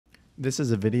This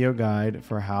is a video guide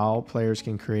for how players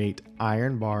can create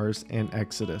iron bars in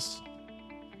Exodus.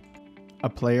 A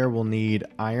player will need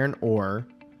iron ore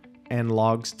and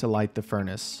logs to light the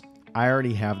furnace. I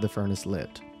already have the furnace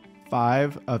lit.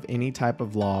 5 of any type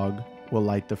of log will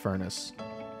light the furnace.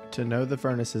 To know the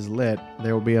furnace is lit,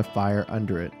 there will be a fire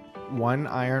under it. 1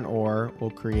 iron ore will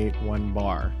create 1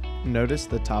 bar. Notice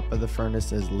the top of the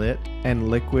furnace is lit and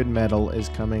liquid metal is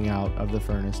coming out of the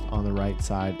furnace on the right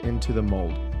side into the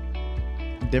mold.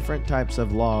 Different types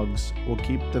of logs will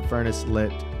keep the furnace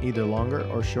lit either longer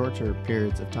or shorter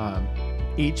periods of time.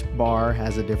 Each bar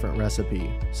has a different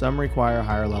recipe. Some require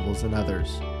higher levels than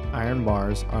others. Iron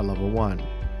bars are level 1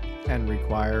 and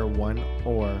require 1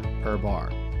 ore per bar.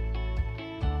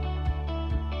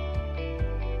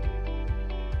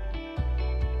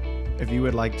 If you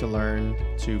would like to learn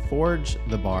to forge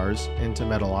the bars into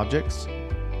metal objects,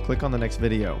 click on the next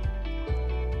video.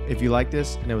 If you like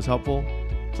this and it was helpful,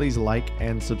 please like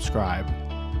and subscribe.